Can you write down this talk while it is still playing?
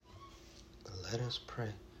Let us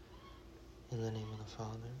pray. In the name of the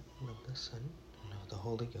Father, and of the Son, and of the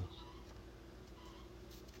Holy Ghost.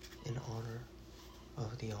 In honor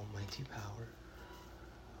of the almighty power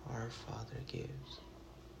our Father gives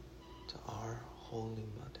to our Holy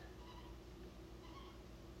Mother.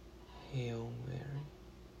 Hail Mary,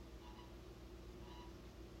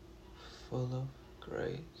 full of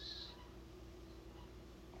grace,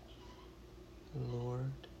 the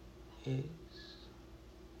Lord is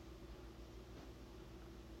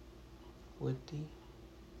with thee.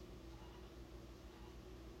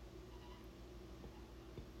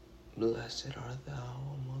 Blessed art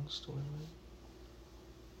thou amongst women,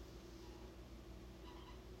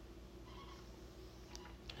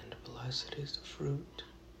 and blessed is the fruit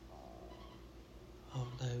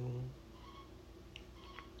of thy womb,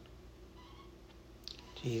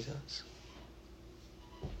 Jesus.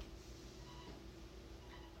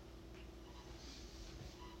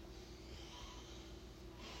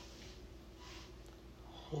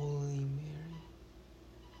 Holy Mary,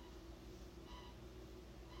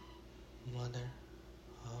 Mother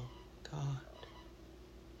of God,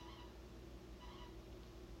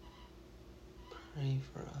 pray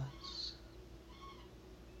for us.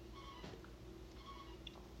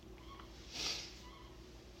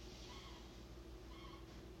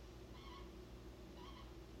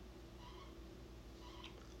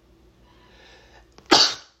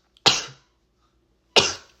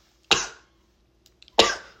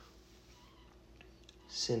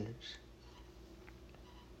 Sinners,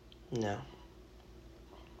 now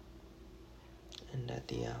and at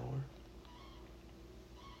the hour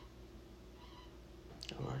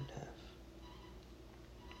of our death.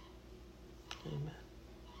 Amen.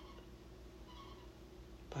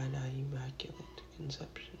 By thy immaculate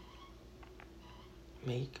conception,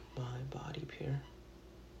 make my body pure,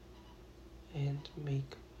 and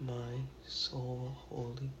make my soul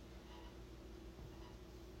holy.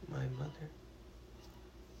 My Mother,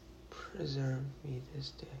 preserve me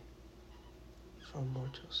this day from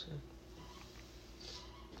mortal sin.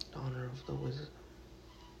 In honor of the wisdom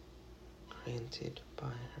granted by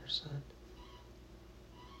her Son.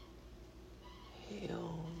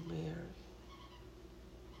 Hail Mary,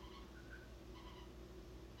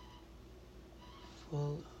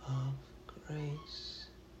 full of grace,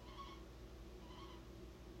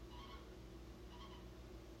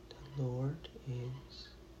 the Lord is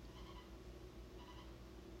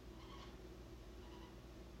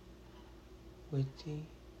with thee.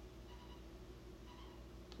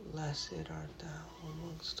 Blessed art thou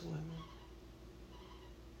amongst women,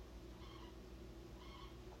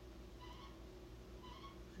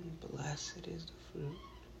 and blessed is the fruit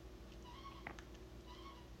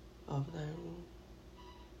of thy womb,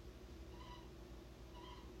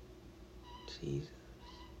 Jesus.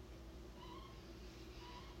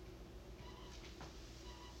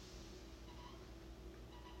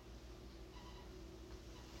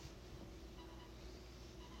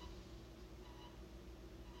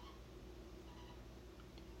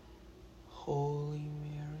 Holy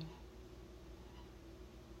Mary,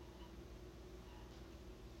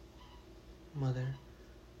 Mother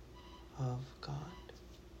of God,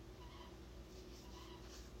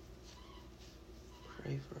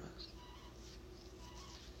 pray for us.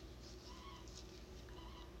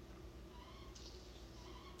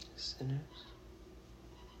 Sinners,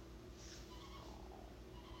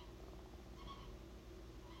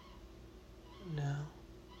 now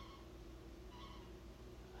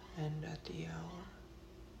and at the hour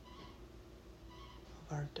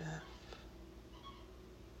of our death.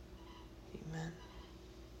 Amen.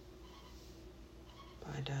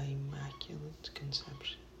 By thy immaculate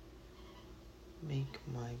conception, make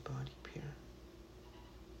my body pure,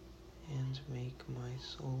 and make my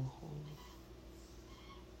soul holy.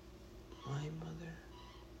 My Mother,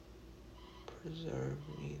 preserve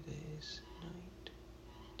me this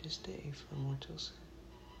day from mortal sin.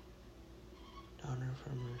 In honor of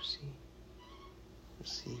her mercy,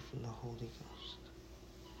 receive from the Holy Ghost.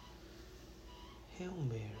 Hail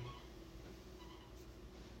Mary,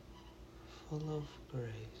 full of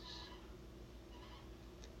grace,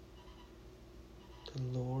 the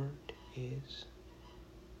Lord is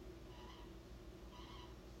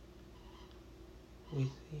with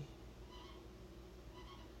thee.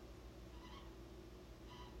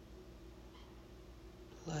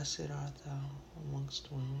 Blessed art thou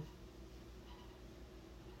amongst women,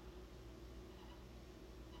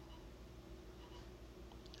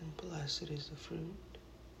 and blessed is the fruit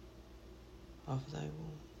of thy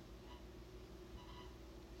womb,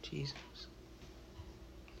 Jesus.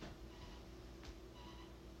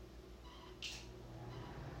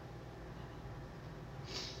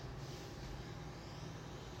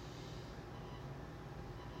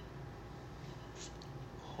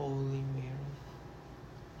 Holy Mary,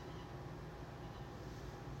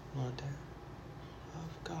 Mother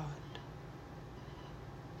of God,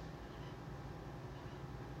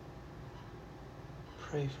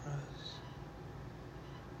 pray for us.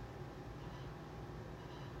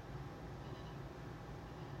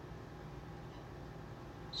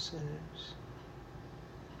 Sinners,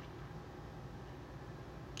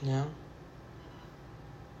 now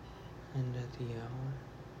and at the hour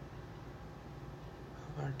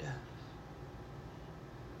of our death.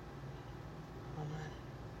 Amen.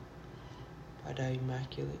 By thy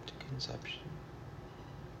immaculate conception,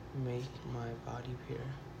 make my body pure,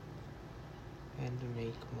 and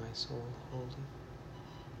make my soul holy.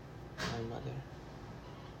 My Mother,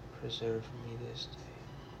 preserve me this day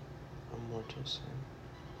from mortal sin.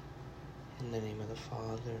 In the name of the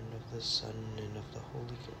Father, and of the Son, and of the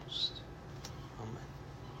Holy